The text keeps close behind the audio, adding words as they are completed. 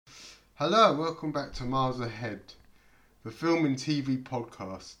Hello, welcome back to Miles Ahead, the film and TV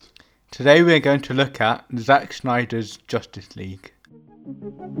podcast. Today we're going to look at Zack Snyder's Justice League.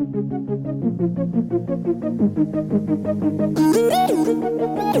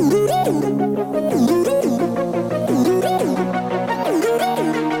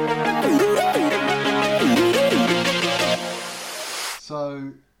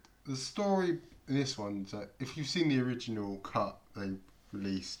 So, the story in this one, if you've seen the original cut they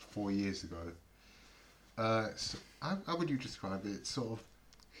released 4 years ago, how would you describe it? It's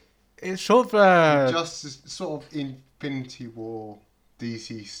sort of Justice, sort of Infinity War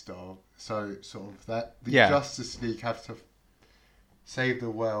DC style. So, sort of that the Yeah. Justice League have to save the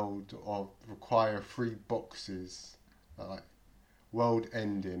world or require 3 boxes, like world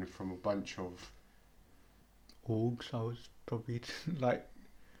ending from a bunch of orgs. I was probably like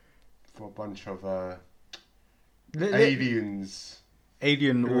aliens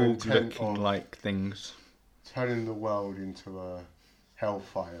alien who are org intent looking on like things. turning the world into a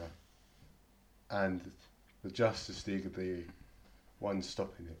hellfire, and the Justice League are the ones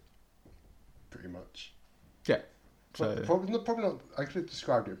stopping it, pretty much. Yeah. But So probably not. I could have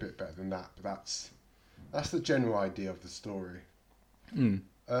described it a bit better than that, but that's the general idea of the story.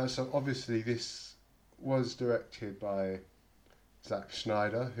 So obviously this was directed by Zach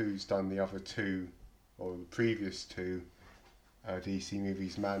Snyder, who's done the other 2, or the previous 2, DC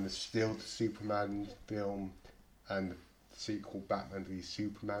movies, Man of Steel, the Superman film, and the sequel Batman v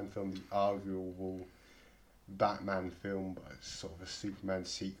Superman film, the arguable Batman film, but it's sort of a Superman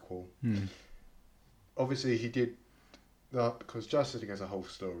sequel. Obviously he did that because Justice League has a whole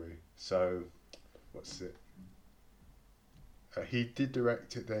story. So, what's it? He did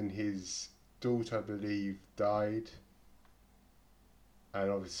direct it, then his daughter, I believe, died. And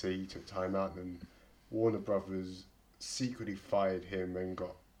obviously he took time out, and Warner Brothers secretly fired him and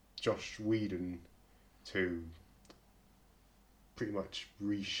got Josh Whedon to pretty much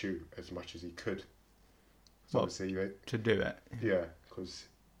reshoot as much as he could. So Well, obviously to do it. yeah, because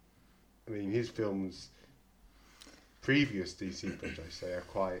I mean his films, previous DC films, I say, are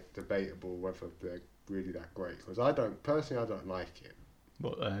quite debatable whether they're really that great. Because I don't like it.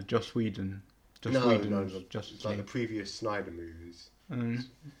 What Joss Whedon? No, Justice it's like the League. previous Snyder movies.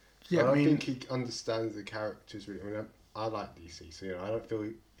 Yeah, I think he understands the characters really. I mean, I like DC, so I don't feel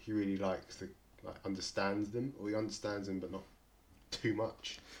he really understands them, or he understands them but not too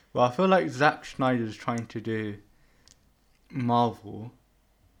much. Well, I feel like Zack Snyder's trying to do Marvel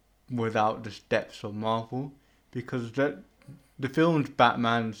without the depths of Marvel, because the films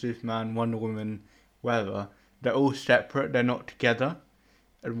Batman, Superman, Wonder Woman, whatever, they're all separate. They're not together.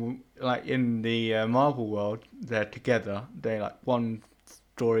 And like in the Marvel world, they're together. They like one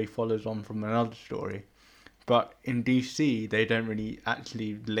story follows on from another story, but in DC they don't really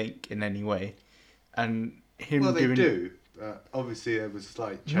actually link in any way. And him Well, they doing do. Obviously, there was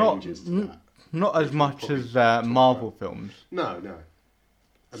slight changes to that. not as which we'll much probably as talk Marvel about. films. No.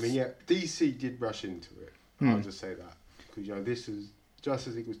 I mean, yeah, DC did rush into it. I'll just say that, because this was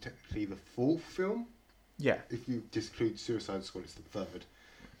Justice League was technically the 4th film. Yeah. If you disclude Suicide Squad, it's the 3rd.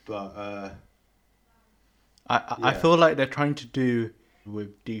 But I feel like they're trying to do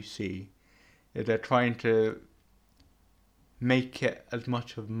with DC. They're trying to make it as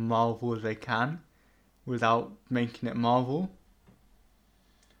much of Marvel as they can without making it Marvel.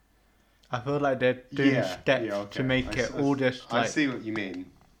 I feel like they're doing steps to make it all just like I see what you mean.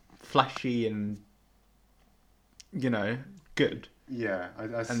 flashy and good. Yeah,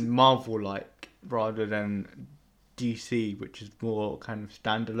 I see. And Marvel like rather than DC, which is more kind of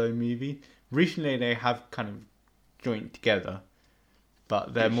standalone movie. Recently they have kind of joined together,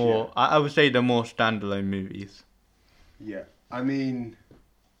 but they're more. I would say they're more standalone movies. Yeah, I mean,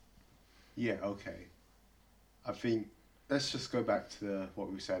 yeah, okay. I think let's just go back to what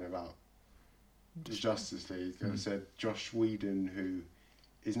we were saying about the Justice League. As I said, Josh Whedon, who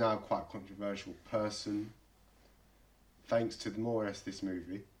is now quite a controversial person, thanks to more or less this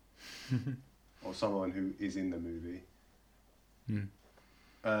movie, or someone who is in the movie.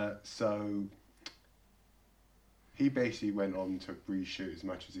 So he basically went on to reshoot as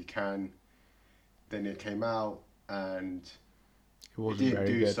much as he can. Then it came out and it didn't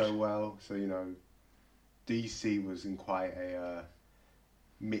do so well. So DC was in quite a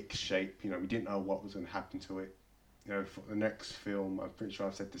mixed shape. We didn't know what was going to happen to it. For the next film, I'm pretty sure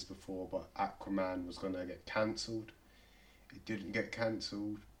I've said this before, but Aquaman was going to get cancelled. It didn't get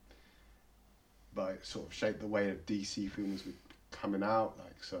cancelled, but it sort of shaped the way that DC films were coming out.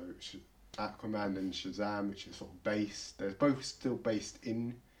 Like, so Aquaman and Shazam, which is sort of based, they're both still based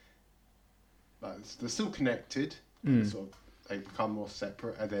in, like, they're still connected, sort of they become more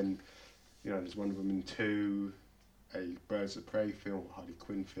separate, and then there's Wonder Woman 2, a Birds of Prey film, Harley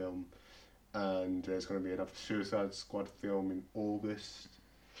Quinn film, and there's going to be another Suicide Squad film in August.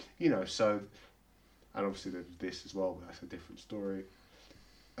 So, and obviously there's this as well, but that's a different story.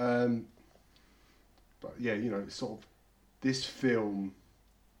 But yeah, it's sort of, this film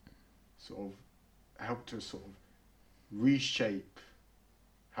sort of helped to sort of reshape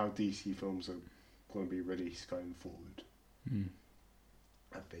how DC films are going to be released going forward.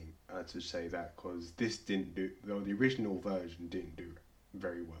 I think to say that, because this didn't do, the original version didn't do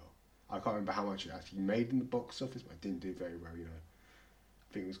very well. I can't remember how much it actually made in the box office, but it didn't do very well.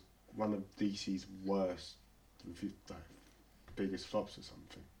 I think it was one of DC's worst, biggest flops or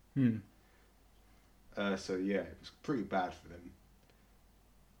something. So yeah, it was pretty bad for them.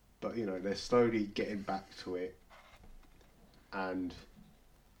 But they're slowly getting back to it, and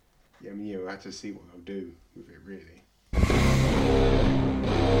we'll have to see what they'll do with it, really.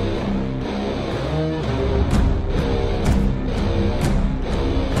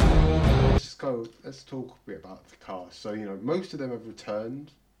 Let's talk a bit about the cast. So most of them have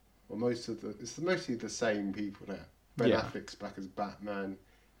returned, or it's mostly the same people there. Ben Affleck's back as Batman,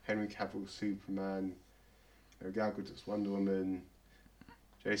 Henry Cavill Superman, Gal Gadot's Wonder Woman,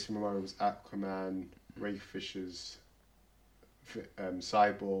 Jason Momoa's Aquaman, Ray Fisher's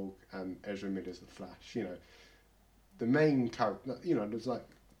Cyborg, and Ezra Miller's The Flash. The main character. There's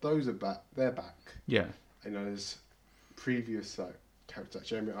those are back. They're back. Yeah. There's previous characters like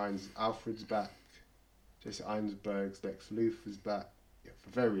Jeremy Irons, Alfred's back. Jesse Eisenberg's Lex Luthor's back. Yeah,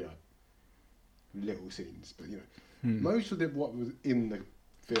 for very little scenes, but most of what was in the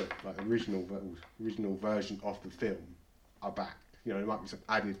film, like the original version of the film, are back. There might be some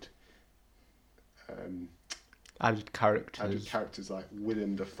added characters. Added characters like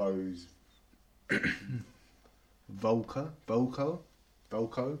Willem Dafoe's Volko.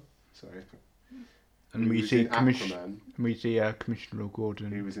 Sorry. And we see Commissioner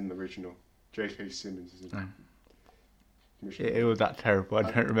Gordon. He was in the original. J.K. Simmons is in it was that terrible. I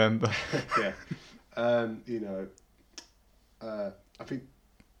don't remember. Yeah. I think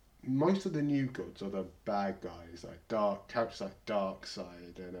most of the new gods are the bad guys, characters like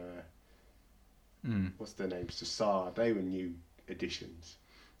Darkseid and what's their names? Sassar. They were new additions.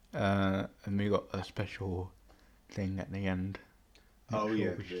 And we got a special thing at the end.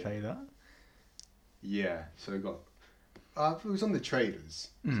 We should say that. Yeah. So we got. It was on the trailers,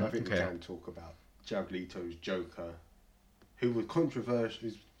 so I think we can talk about Jared Leto's Joker, who was controversial.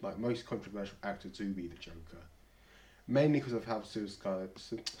 Is most controversial actor to be the Joker, mainly because of how Suicide.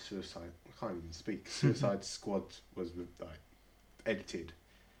 I can't even speak. Suicide Squad was edited.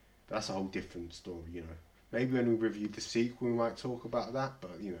 But that's a whole different story, Maybe when we review the sequel, we might talk about that.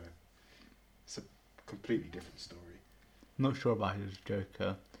 But it's a completely different story. Not sure about his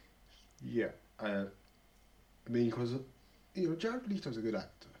Joker. Yeah, because Jared Leto's a good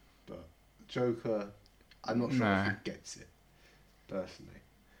actor, but Joker, I'm not sure if he gets it personally.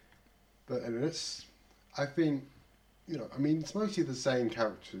 But I think, it's mostly the same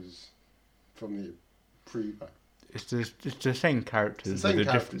characters from the It's the same characters with a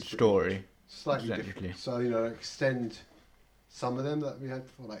different story. Slightly different. So extend some of them that we had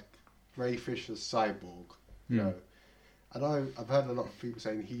for Ray Fisher's Cyborg. And I've heard a lot of people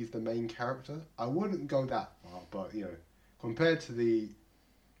saying he's the main character. I wouldn't go that far, but compared to the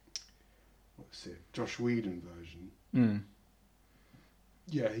Josh Whedon version,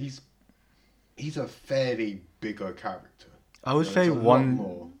 yeah, he's a fairly bigger character. I would say one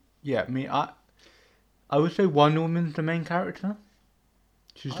more. Yeah, I would say Wonder Woman's the main character.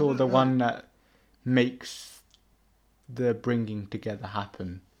 She's sort of the one that makes the bringing together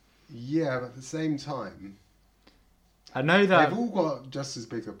happen. Yeah, but at the same time, I know that they've all got just as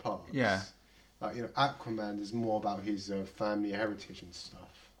big a part. Yeah. Aquaman is more about his family heritage and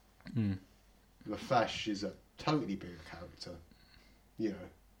stuff. The Flash is a totally bigger character.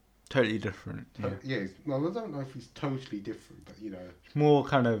 Totally different. Yeah. Well, I don't know if he's totally different, but it's more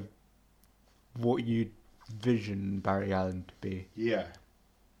kind of what you'd vision Barry Allen to be. Yeah.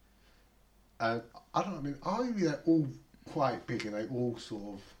 I don't know. Arguably they're all quite big, and they all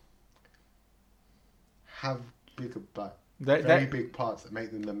sort of have bigger, very big parts that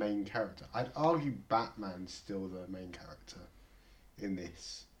make them the main character. I'd argue Batman's still the main character in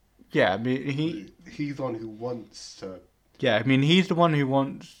this. Yeah, he's the one who wants to. Yeah, he's the one who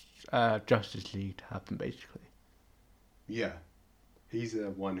wants Justice League to happen, basically. Yeah, he's the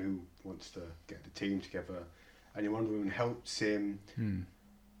one who wants to get the team together, and Wonder Woman helps him.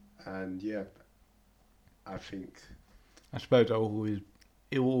 And yeah, I suppose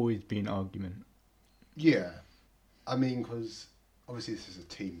it will always be an argument. Yeah, I mean, because obviously this is a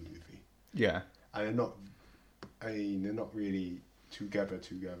team movie. Yeah. And they're not really together.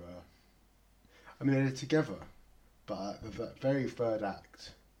 I mean, they're together, but at the very third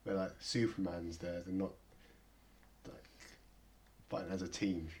act, where like Superman's there, they're not like fighting as a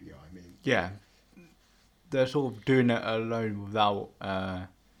team. If you know what I mean? Yeah, they're sort of doing it alone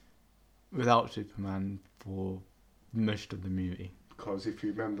without Superman for most of the movie. Because if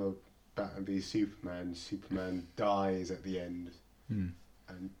you remember Batman v Superman, Superman dies at the end, and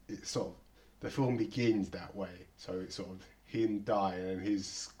it's sort of the film begins that way. So it's sort of him dying and his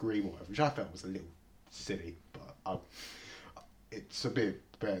scream, or whatever, which I felt was a little silly, but it's a bit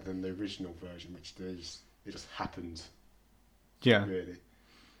better than the original version, which it just happened. Yeah, really.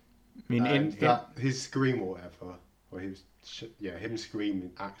 I mean, his scream or whatever, or him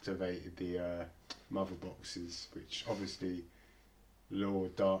screaming activated the mother boxes, which obviously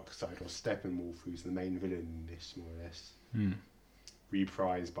Lord Darkseid or Steppenwolf, who's the main villain in this, more or less,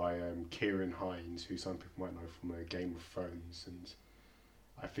 reprised by Kieran Hines, who some people might know from Game of Thrones, and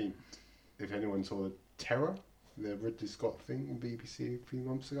I think if anyone saw the Terror, the Ridley Scott thing on BBC a few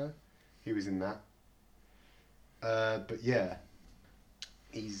months ago, he was in that. But yeah,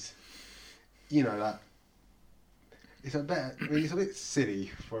 he's, like, it's a bit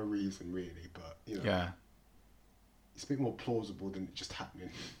silly for a reason, really, but yeah, it's a bit more plausible than it just happening.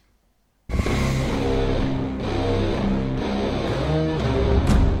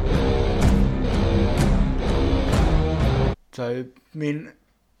 So, I mean,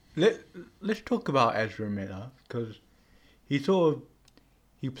 let's talk about Ezra Miller, because he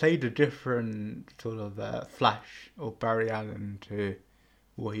played a different sort of Flash or Barry Allen to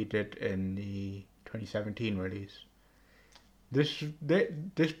what he did in the 2017 release. This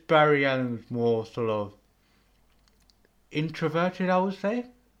Barry Allen was more sort of introverted, I would say.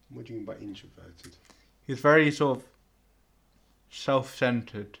 What do you mean by introverted? He's very sort of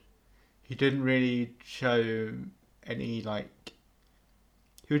self-centered. He didn't really show any, like,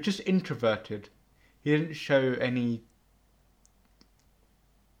 he was just introverted. He didn't show any,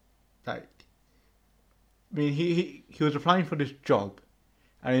 like, I mean, he was applying for this job,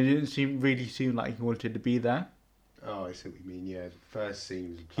 and it didn't really seem like he wanted to be there. Oh, I see what you mean. Yeah, the first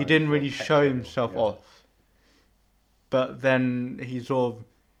scene was he didn't really show himself off, but then he sort of,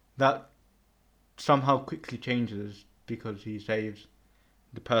 that somehow quickly changes because he saves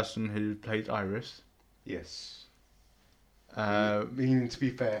the person who plays Iris. Yes. I mean, to be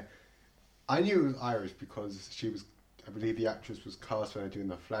fair, I knew it was Iris because I believe the actress was cast when they're doing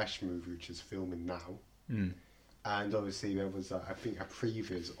the Flash movie, which is filming now. And obviously there was, I think, a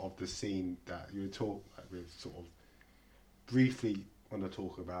previs of the scene that you were sort of briefly want to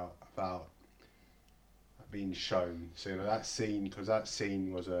talk about being shown. So that scene, because that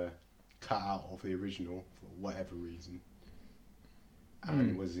scene was a cut out of the original for whatever reason,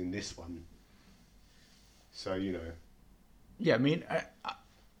 and it was in this one. So yeah, I mean,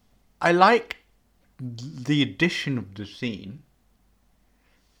 I like the addition of the scene,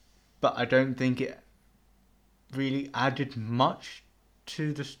 but I don't think it really added much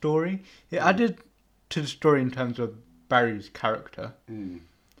to the story. It added to the story in terms of Barry's character,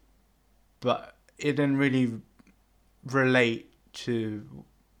 but it didn't really relate to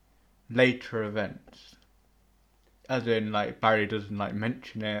later events. As in, like, Barry doesn't, like,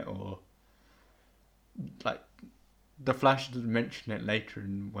 mention it, or, like, the Flash doesn't mention it later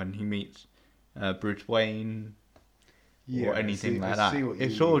when he meets Bruce Wayne, or anything like that.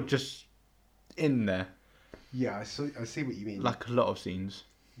 It's all just in there. Yeah, I see what you mean. Like a lot of scenes.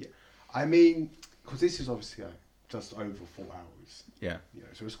 Yeah, I mean, because this is obviously just over 4 hours. Yeah.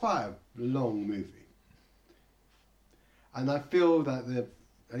 So it's quite a long movie, and I feel that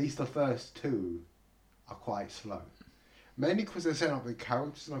at least the first two are quite slow. Mainly because they're setting up the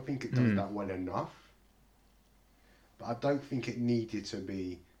characters, and I think it does that well enough. But I don't think it needed to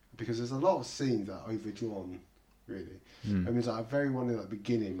be, because there's a lot of scenes that are overdrawn, really. I mean, there's like a very one in the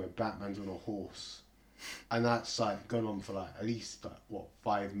beginning where Batman's on a horse, and that's like gone on for like at least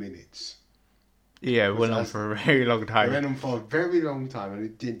 5 minutes. Yeah, it went on for a very long time. It went on for a very long time, and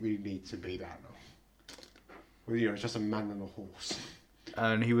it didn't really need to be that long. Well, it's just a man on a horse.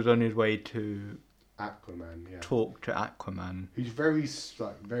 And he was on his way to Aquaman, yeah. Talk to Aquaman. Who's very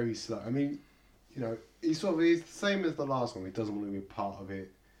slow. I mean, he's the same as the last one. He doesn't want to be a part of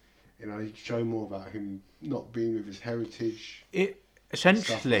it. He show more about him not being with his heritage. It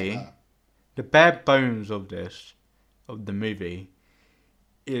essentially, like the bare bones of the movie,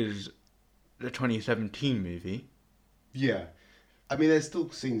 is the 2017 movie. Yeah, I mean, there's still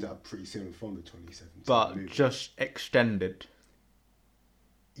scenes that are pretty similar from the 2017 but movie. Just extended.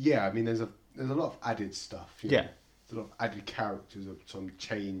 Yeah, I mean, there's a lot of added stuff. Yeah. sort of added characters or some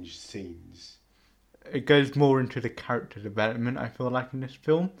changed scenes. It goes more into the character development, I feel like, in this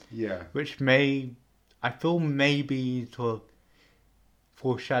film. Yeah. Which I feel maybe sort of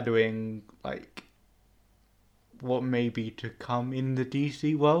foreshadowing, like, what may be to come in the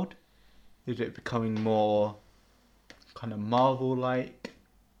DC world. Is it becoming more kind of Marvel-like?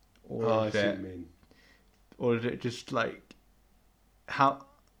 I see what you mean. Or is it just, like, how...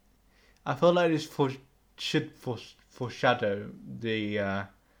 I feel like this should foreshadow the...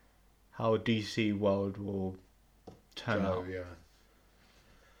 how DC world will turn out. Yeah.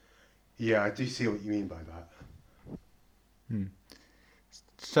 Yeah, I do see what you mean by that.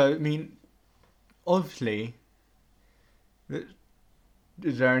 So, I mean, obviously,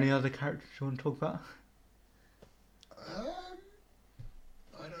 is there any other characters you want to talk about?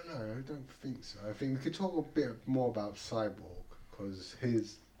 I don't know. I don't think so. I think we could talk a bit more about Cyborg, because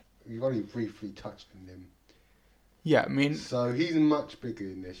we've only briefly touched on him. Yeah, I mean... So he's much bigger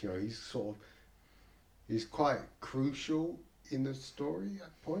in this, he's quite crucial in the story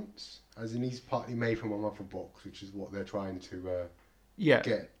at points, as in he's partly made from a mother box, which is what they're trying to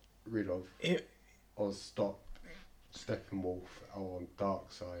get rid of, or stop Steppenwolf on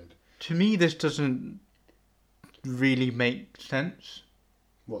Darkseid. To me, this doesn't really make sense.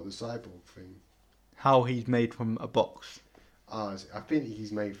 What, the Cyborg thing? How he's made from a box. I think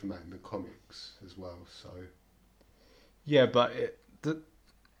he's made from that in the comics as well, so... Yeah, but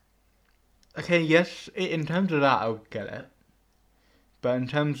okay, yes, in terms of that, I would get it. But in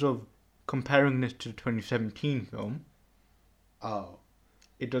terms of comparing this to the 2017 film,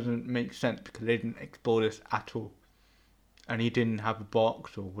 it doesn't make sense because they didn't explore this at all. And he didn't have a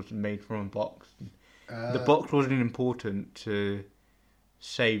box or wasn't made from a box. The box wasn't important to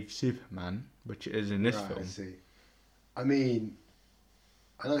save Superman, which it is in this film. I see. I mean...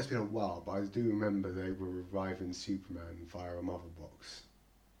 I know it's been a while, but I do remember they were reviving Superman via a mother box.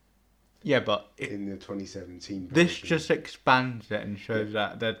 Yeah, but... in the 2017 version. This just expands it and shows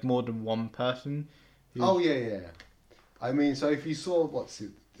that there's more than one person. Yeah. I mean, so if you saw,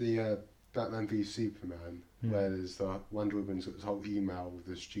 the Batman v Superman, where there's the Wonder Woman's got this whole email with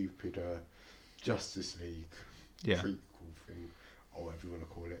the stupid Justice League prequel thing, or whatever you want to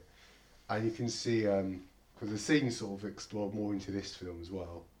call it. And you can see... because the scene sort of explored more into this film as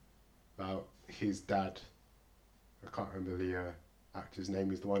well, about his dad. I can't remember the actor's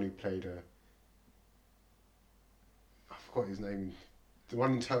name. He's the one who played I forgot his name. The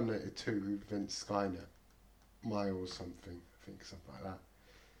one in Terminator 2 who invents Skynet. Miles something. I think something like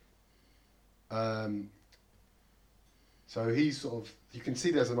that. So he's sort of... You can see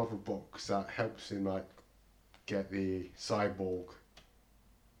there's another box that helps him, like, get the cyborg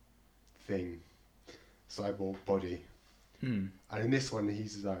thing. Cyborg body. And in this one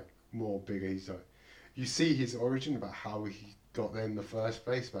he's like more bigger. He's like, you see his origin about how he got there in the first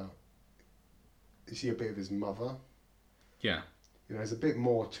place, about you see a bit of his mother. Yeah. There's a bit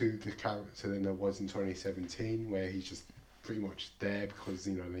more to the character than there was in 2017, where he's just pretty much there because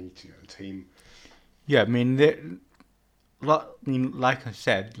they need to get a team. Yeah, I mean, like we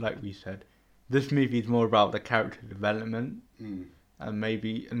said, this movie is more about the character development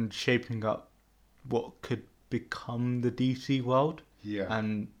and shaping up what could become the DC world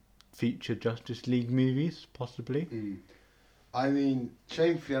and future Justice League movies, possibly. I mean,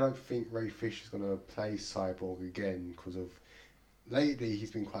 shamefully, I don't think Ray Fisher's going to play Cyborg again, because of lately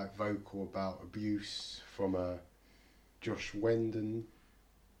he's been quite vocal about abuse from Josh Whedon,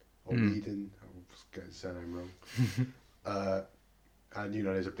 or Whedon, I'll get his surname wrong. And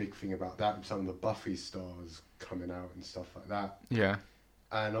there's a big thing about that, and some of the Buffy stars coming out and stuff like that. Yeah.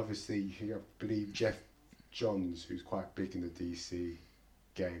 And obviously, I believe Jeff Johns, who's quite big in the DC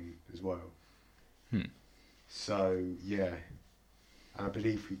game as well. So, yeah. And I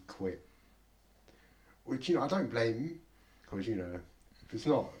believe he quit. Which, I don't blame him. Because, if it's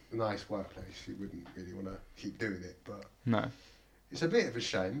not a nice workplace, you wouldn't really want to keep doing it. But no. It's a bit of a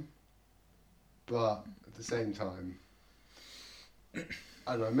shame. But at the same time,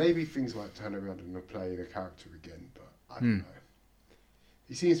 I don't know, maybe things might turn around and he'll play the character again. But I don't know.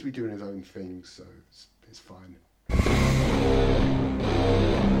 He seems to be doing his own thing, so it's fine.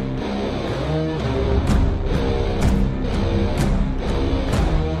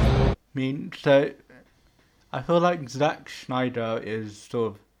 I mean, so I feel like Zack Snyder is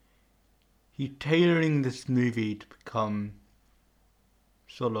sort of... He's tailoring this movie to become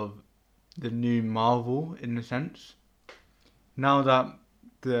sort of the new Marvel, in a sense. Now that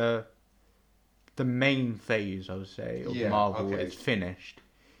the main phase, I would say, of Marvel is finished,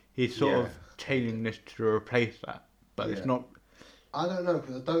 he's sort of tailoring this to replace that. But it's not... I don't know,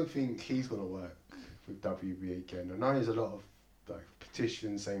 because I don't think he's going to work with WB again. I know there's a lot of like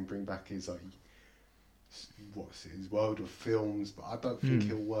petitions saying bring back his like his world of films, but I don't think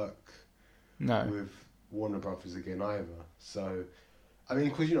he'll work with Warner Brothers again either. So, I mean,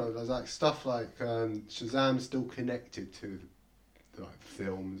 because there's like stuff like Shazam's still connected to the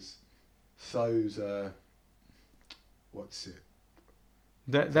films. So's the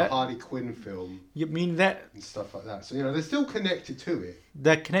Harley Quinn film. You mean that and stuff like that. So they're still connected to it.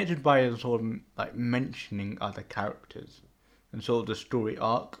 They're connected by sort of like mentioning other characters and sort of the story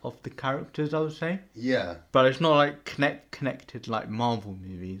arc of the characters, I would say. Yeah. But it's not like connected like Marvel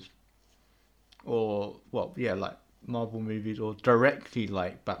movies, or like Marvel movies, or directly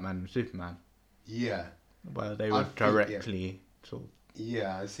like Batman and Superman. Yeah. Where they were directly sort of.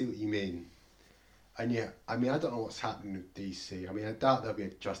 Yeah, I see what you mean. And yeah, I mean, I don't know what's happening with DC. I mean, I doubt there'll be a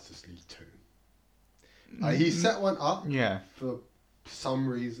Justice League 2. He set one up for some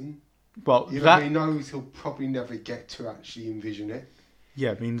reason. Well, he knows he'll probably never get to actually envision it.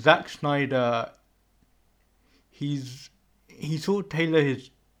 Yeah, I mean, Zack Snyder, he sort of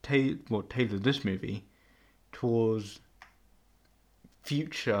tailored this movie towards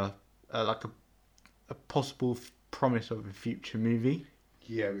future, like a possible promise of a future movie.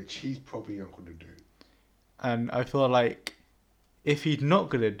 Yeah, which he's probably not going to do. And I feel like if he's not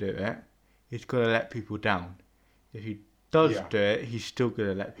going to do it, he's going to let people down. If he does do it, he's still going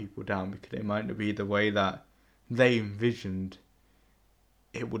to let people down because it might not be the way that they envisioned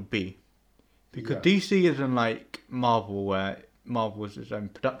it would be. Because DC isn't like Marvel, where Marvel is its own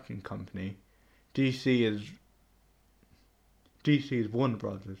production company. DC is Warner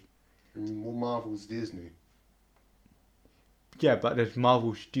Brothers. Well, Marvel's Disney. Yeah, but there's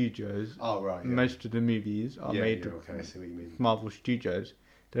Marvel Studios. Oh, right. Yeah. Most of the movies are made okay, I see what you mean. Marvel Studios.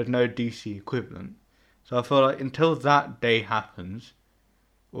 There's no DC equivalent. So I feel like until that day happens,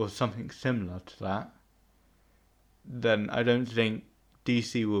 or something similar to that, then I don't think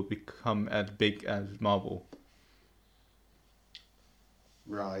DC will become as big as Marvel.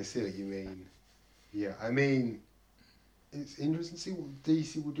 Right, I see what you mean. Yeah, I mean, it's interesting to see what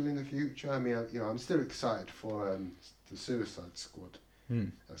DC will do in the future. I mean, I'm still excited for the Suicide Squad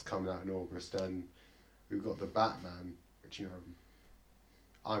that's coming out in August, and we've got the Batman, which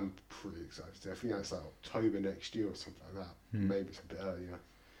I'm pretty excited to. I think that's like October next year or something like that. Maybe it's a bit earlier.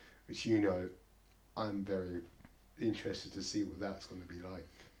 Which I'm very interested to see what that's going to be like.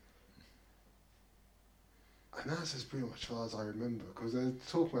 And that's as pretty much as far as I remember, because they're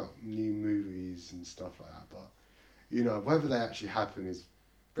talking about new movies and stuff like that, but whether they actually happen is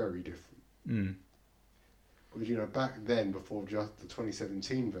very different. Because back then, before just the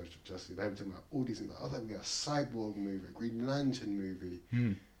 2017 version of Justice League, they were talking about all these things like, we got a Cyborg movie, a Green Lantern movie,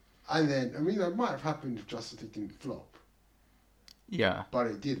 and then that might have happened if Justice League didn't flop. Yeah, but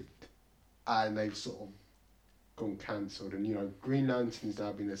it didn't, and they've sort of gone cancelled. And Green Lantern's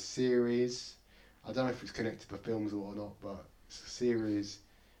now been a series. I don't know if it's connected to the films or not, but it's a series,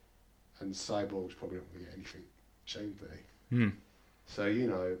 and Cyborg's probably not going to get anything. Shamefully. So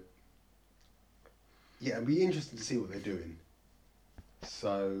it'd be interesting to see what they're doing.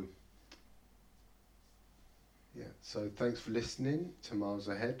 So so thanks for listening to Miles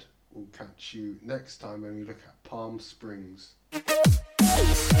Ahead. We'll catch you next time when we look at Palm Springs.